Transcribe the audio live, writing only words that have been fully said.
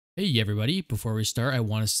Hey everybody, before we start, I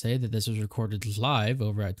want to say that this was recorded live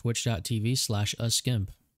over at twitch.tv/uskimp.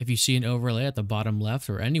 If you see an overlay at the bottom left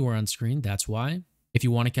or anywhere on screen, that's why. If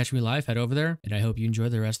you want to catch me live, head over there, and I hope you enjoy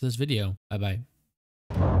the rest of this video. Bye-bye.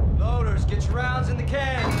 Loaders, get your rounds in the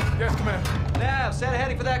can. Yes, Commander. Nav, set a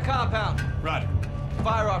heading for that compound. Roger.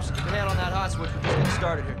 Fire officer, keep a hand on that hot switch. We're just getting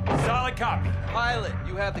started here. Solid copy. Pilot,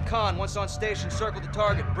 you have the con. Once on station, circle the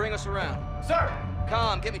target. Bring us around. Sir.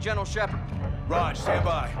 Com, get me General Shepard. Raj, stand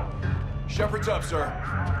by. Shepard's up, sir.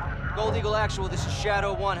 Gold Eagle Actual, this is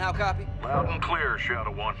Shadow 1. How copy? Loud and clear,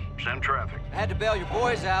 Shadow 1. Send traffic. I had to bail your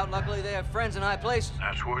boys out. Luckily, they have friends in high places.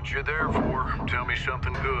 That's what you're there for. Tell me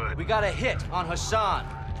something good. We got a hit on Hassan.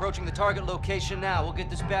 Approaching the target location now. We'll get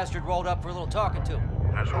this bastard rolled up for a little talking to.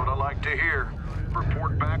 That's what I like to hear.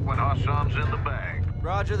 Report back when Hassan's in the bag.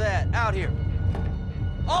 Roger that. Out here.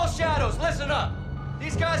 All Shadows, listen up.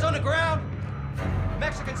 These guys on the ground,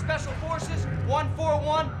 Mexican Special Forces,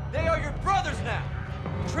 141, they are your brothers now.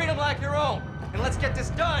 Treat them like your own. And let's get this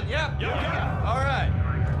done, yeah? Yeah. All right.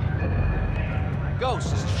 Ghost,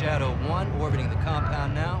 this is Shadow 1, orbiting the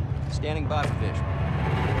compound now. Standing by for visual.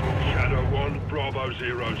 Shadow 1, Bravo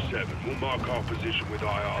 07. We'll mark our position with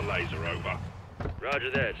IR laser, over. Roger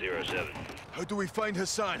that, 07. How do we find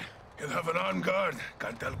Hassan? He'll have an on guard.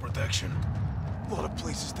 Can't tell protection. A lot of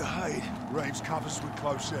places to hide. Range covers with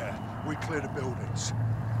close air. We clear the buildings.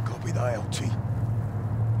 Copy the LT.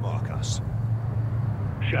 Mark us.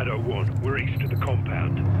 Shadow 1, we're east of the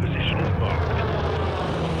compound. Position is marked.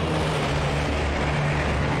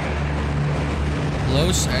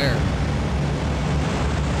 Close air.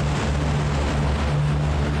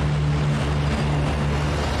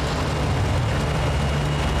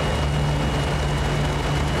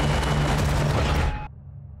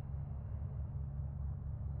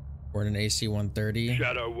 We're in an AC-130.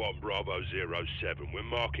 Shadow 1, Bravo 07. We're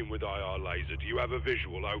marking with IR laser. Do you have a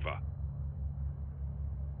visual, over?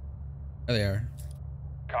 There they are.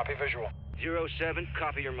 Copy visual. 07,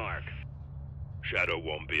 copy your mark. Shadow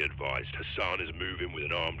 1, be advised. Hassan is moving with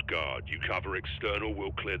an armed guard. You cover external,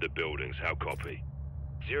 we'll clear the buildings. How copy?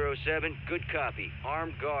 07, good copy.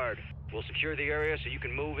 Armed guard. We'll secure the area so you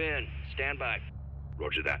can move in. Stand by.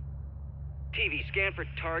 Roger that. TV, scan for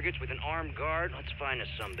targets with an armed guard. Let's find us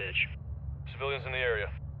some bitch. Civilians in the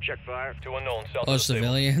area. Check fire. 2 unknown south Oh, of the stable.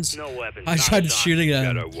 civilians? No weapons. I not tried Hassan. shooting them.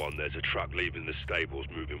 Shadow 1, there's a truck leaving the stables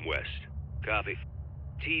moving west. Copy.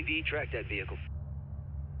 TV, track that vehicle.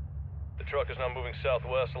 The truck is now moving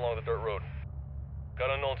southwest along the dirt road. Got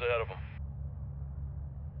unknowns ahead of them.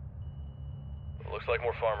 Looks like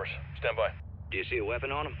more farmers. Stand by. Do you see a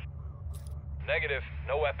weapon on him? Negative.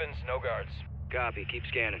 No weapons, no guards. Copy. Keep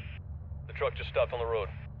scanning. The truck just stopped on the road.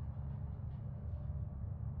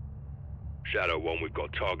 Shadow 1, we've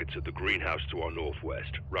got targets at the greenhouse to our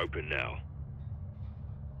northwest. Roping now.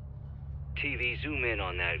 TV, zoom in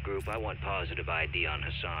on that group. I want positive ID on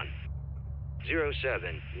Hassan.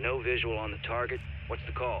 07, no visual on the target. What's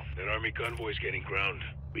the call? An army convoy's getting ground.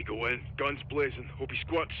 We go in, guns blazing, hope he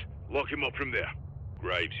squats. Lock him up from there.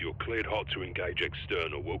 Graves, you're cleared hot to engage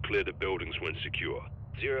external. We'll clear the buildings when secure.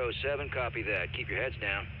 07, copy that. Keep your heads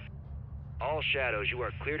down. All Shadows, you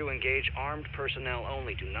are clear to engage armed personnel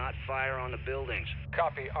only. Do not fire on the buildings.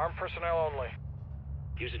 Copy. Armed personnel only.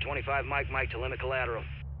 Use the 25 mic to limit collateral.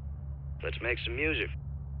 Let's make some music.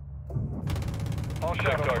 All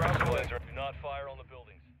Shadows, ground civilians do not fire on the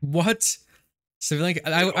buildings. What? Civilian?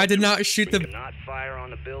 I did not shoot Do the... not fire on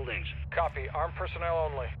the buildings. Copy. Armed personnel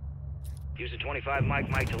only. Use the 25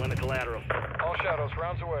 mic to limit collateral. All Shadows,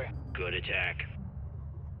 rounds away. Good attack.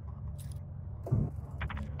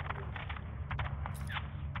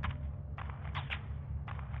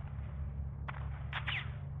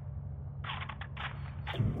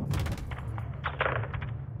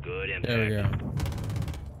 Good impact. There we go.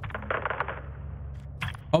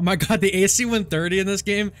 Oh my god, the AC-130 in this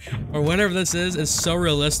game, or whatever this is so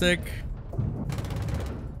realistic.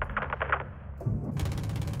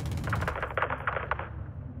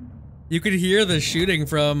 You could hear the shooting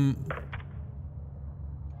from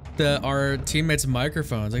our teammates'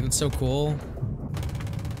 microphones. Like, that's so cool.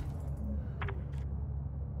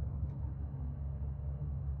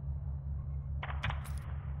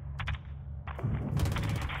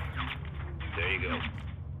 There you go.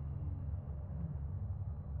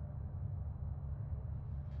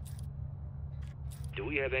 Do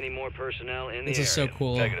we have any more personnel in the This area? is so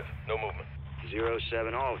cool. Negative. No movement.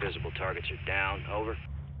 07, all visible targets are down. Over.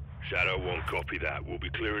 Shadow 1, copy that. We'll be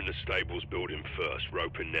clearing the stables building first.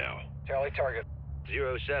 Roping now. Tally target.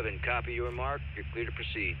 07, copy your mark. You're clear to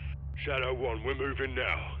proceed. Shadow 1, we're moving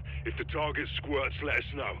now. If the target squirts, let us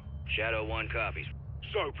know. Shadow 1 copies.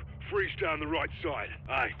 Soap, freeze down the right side.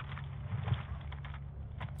 Aye.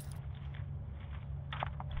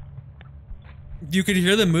 You could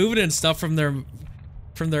hear them moving and stuff from their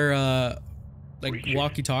like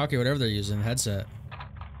walkie-talkie or whatever they're using, headset.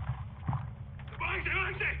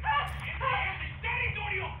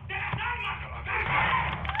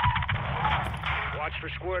 Watch for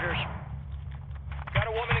squirters. Got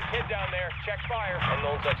a woman and kid down there. Check fire.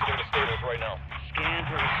 Unknown's exiting the stables right now. Scan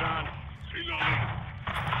for Hassan.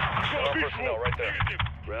 Personnel right there.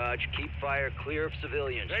 Raj, keep fire clear of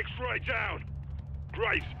civilians. X-ray down.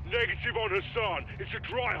 Graves, negative on Hassan. It's a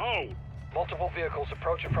dry hole. Multiple vehicles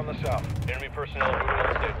approaching from the south. Enemy personnel moving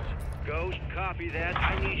on the stables. Ghost, copy that.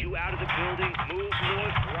 I need you out of the building. Move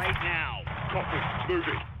north right now. Copy.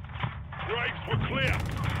 Moving. Graves, we're clear.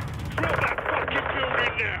 Drop that fucking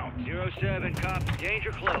building now. 07, copy.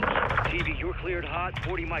 Danger close. TV, you're cleared hot.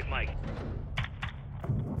 40 Mike.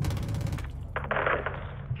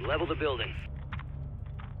 Level the building.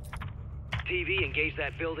 TV, engage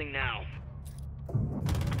that building now.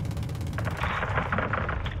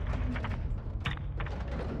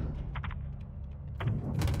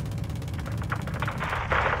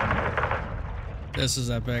 This is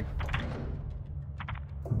epic.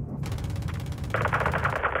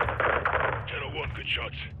 Channel 1, good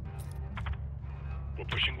shots. We're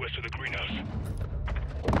pushing west of the greenhouse.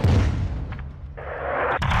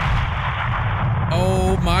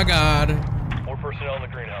 Oh my god. More personnel in the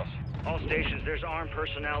greenhouse. All stations, there's armed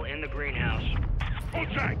personnel in the greenhouse.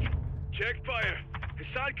 Contact! Check fire.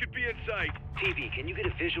 Hassan could be inside. TV, can you get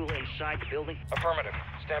a visual inside the building? Affirmative.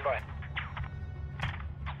 Stand by.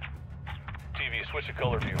 TV, switch to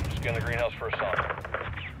color view. Scan the greenhouse for a sign.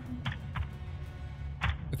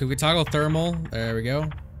 Okay, we toggle thermal. There we go.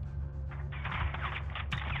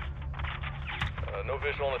 No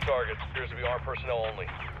visual on the target. Appears to be armed personnel only.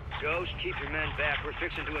 Ghost, keep your men back. We're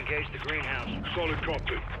fixing to engage the greenhouse. Solid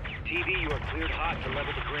copy. TV, you are cleared hot to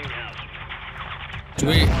level the greenhouse.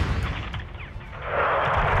 Sweet.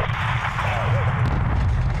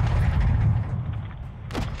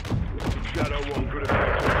 Shadow 1, good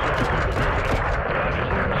effect.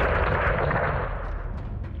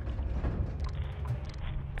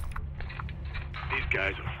 These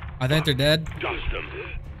guys are... I think they're dead. Dust them.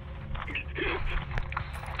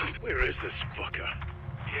 Where is this fucker?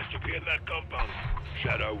 He has to be in that compound.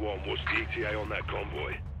 Shadow 1, what's the ETA on that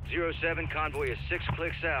convoy? 07, convoy is 6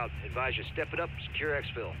 clicks out. Advise you step it up, secure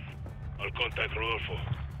exfil. I'll contact Rodolfo.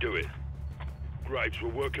 Do it. Graves, we're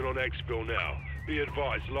working on exfil now. Be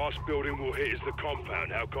advised, last building we'll hit is the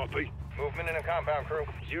compound. How copy? Movement in the compound, crew.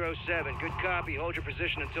 07, good copy. Hold your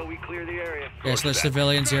position until we clear the area. Yes, there's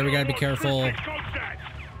civilians here. We gotta be careful. Contact!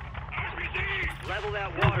 Level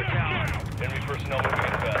that water tower. Enemy personnel moving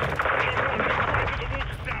in fast.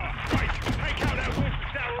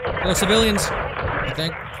 Oh, civilians. I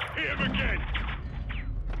think. Hit him again!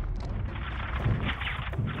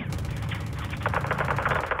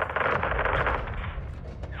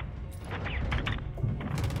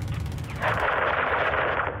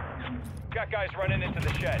 Got guys running into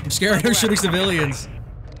the shed. I'm scared of shooting civilians.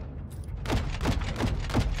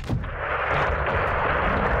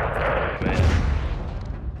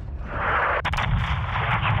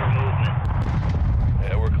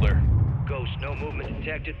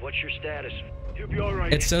 What's your status? You'll be all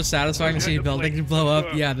right. It's so satisfying to see buildings blow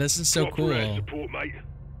up. Yeah, this is so cool. Support, mate.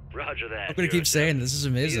 Roger that. I'm gonna keep saying this is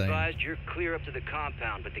amazing. You're clear up to the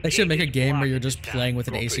compound, but the They should make a gate is game where blocked you're at just this playing time. with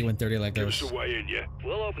an AC-130 like Give us this. a way in, yeah?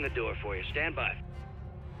 We'll open the door for you. Stand by.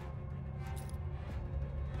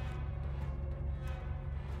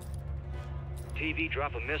 TV,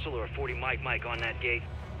 drop a missile or a 40 Mike on that gate.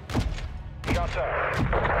 Shots out.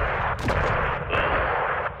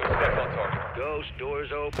 Effect on target. Ghost,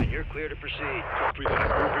 doors open. You're clear to proceed. Copy that.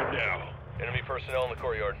 Moving now. Enemy personnel in the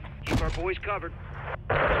courtyard. Keep our boys covered.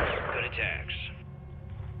 Good attacks.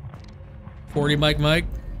 40 Mike.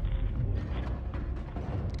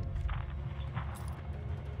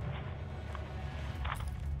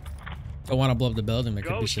 Don't want to blow up the building. There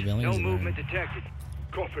could be Ghost, civilians no in there. movement detected.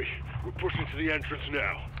 Copy. We're pushing to the entrance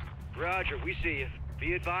now. Roger, we see you.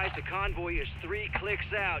 Be advised the convoy is 3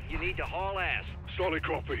 clicks out. You need to haul ass. Solid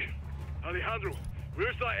copy. Alejandro,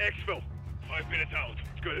 where's that exfil? 5 minutes out.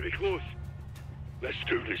 It's going to be close. Let's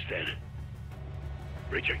do this then.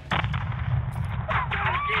 Reaching.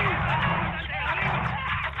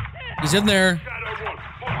 He's in there. Shadow 1,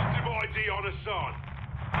 positive ID on Hassan.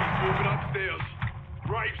 He's moving upstairs.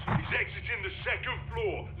 Graves, he's exiting the 2nd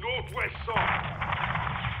floor, northwest side.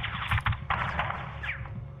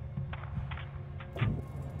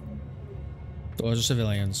 Those are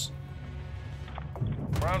civilians.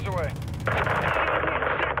 Rounds away. Check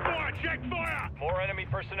fire! More enemy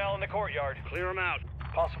personnel in the courtyard. Clear them out.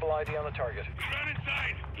 Possible ID on the target. Run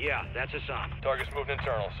inside! Yeah, that's Hassan. Target's moved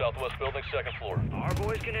internal. Southwest building, second floor. Our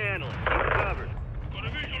boys can handle it. Keep it covered. Got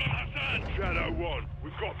a visual on Hassan! Shadow 1,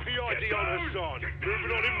 we've got PID on Hassan.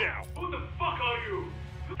 Moving on him now. Who the fuck are you?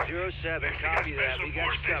 07, copy that. We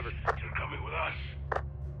got you covered. You're coming with us.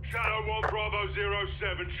 Shadow 1, Bravo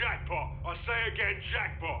 07, jackpot. I say again,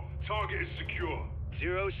 jackpot. Target is secure.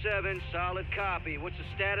 07, solid copy. What's the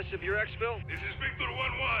status of your exfil? This is Victor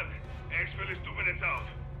 1-1. Exfil is 2 minutes out.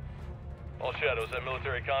 All Shadows, that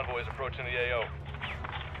military convoy is approaching the AO.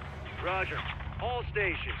 Roger. All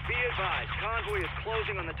stations, be advised. Convoy is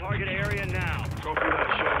closing on the target area now. Copy that,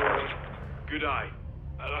 Shadow 1. Good day.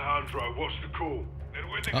 Alejandro, what's the call? They're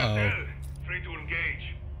with the cartel. Free to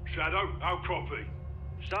engage. Shadow, I'll copy.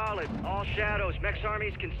 Solid. All Shadows. Mex Army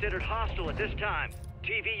is considered hostile at this time.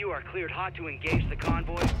 TV, you are cleared hot to engage the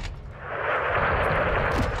convoy.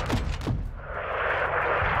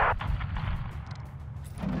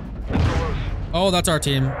 Oh, that's our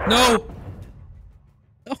team. No!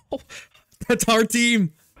 Oh, that's our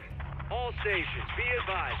team. All stations, be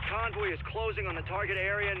advised. Convoy is closing on the target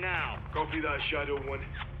area now. Copy that, Shadow 1.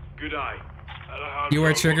 Good day. Alejandro, You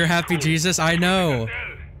are trigger happy, Jesus. I know.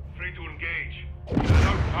 Free to engage.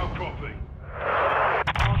 Shadow, I'll copy.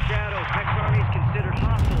 All Shadows. Mex Army is considered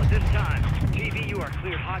hostile at this time. TV, you are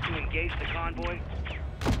cleared hot to engage the convoy.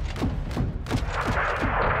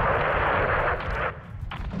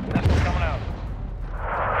 That's what's coming out.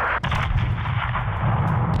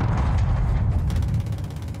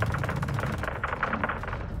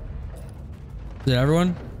 Is it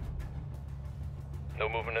everyone? No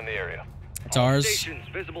movement in the area. It's ours. Stations,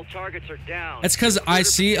 visible targets are down. It's because I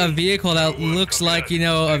see a vehicle that looks like, you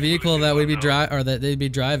know, a vehicle that we'd be or that they'd be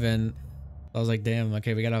driving. I was like, damn,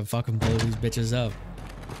 okay, we gotta fucking blow these bitches up.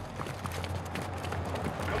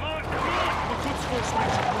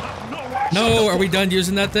 No, are we done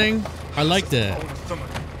using that thing? I liked it.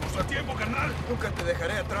 Nunca te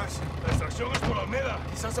dejaré atrás. La extracción es por Almeda.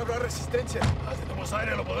 Quizás habrá resistencia. Si tenemos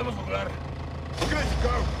aire, lo podemos lograr. Okay,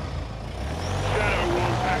 go. Shadow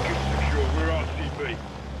 1, package secure. We're RCB.